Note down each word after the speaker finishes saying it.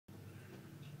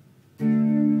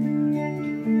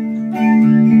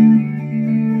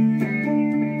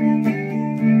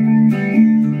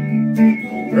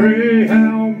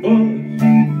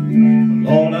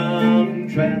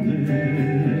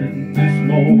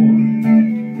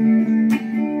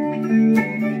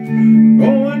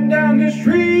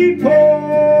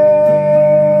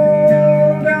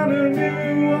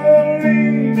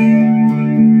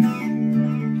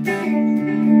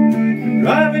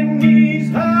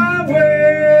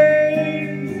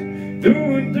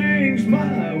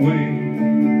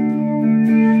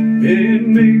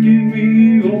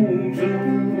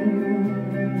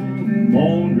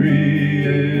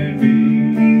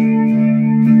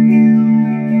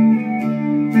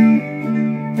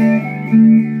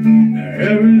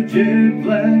jet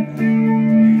black,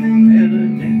 and her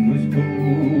name was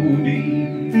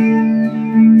Codeine.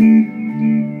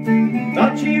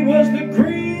 Thought she was the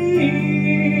cream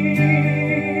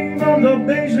of the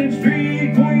Basin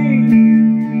Street queen.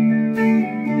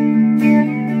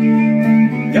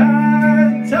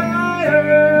 Got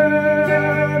tired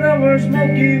of her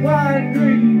smoky white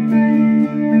dream.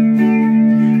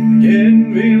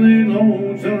 Getting really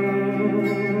lonesome,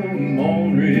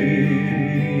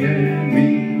 ornery and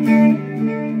me.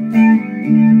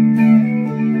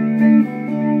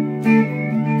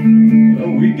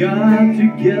 Well, we got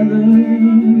together,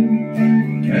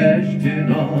 cashed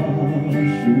in our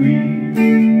suite,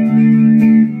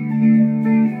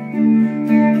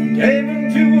 gave him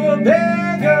to a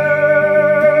beggar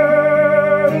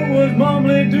who was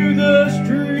mumbling through the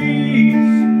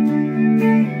streets.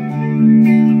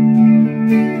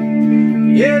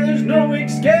 Yeah, there's no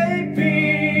escaping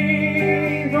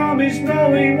from his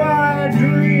snowy white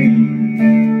dream.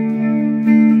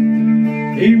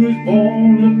 He was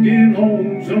born looking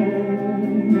lonesome,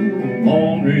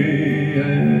 ornery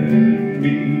and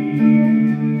me.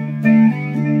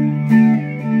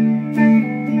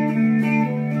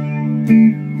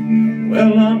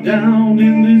 Well, I'm down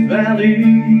in this valley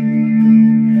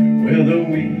where the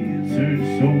winds turn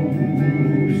so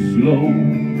slow,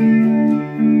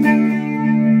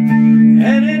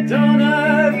 and it done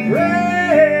I pray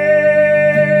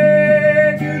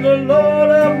to the Lord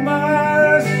of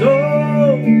my soul.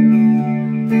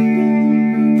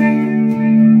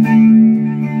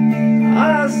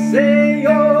 I say,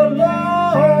 oh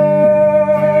Lord,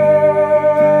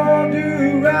 do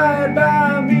right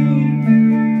by me,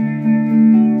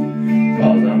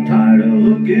 'cause I'm tired of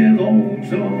looking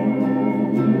lonesome,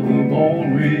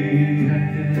 ornery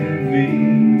and me.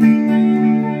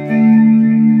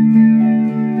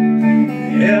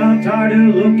 Yeah, I'm tired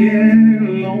of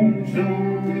looking lonesome.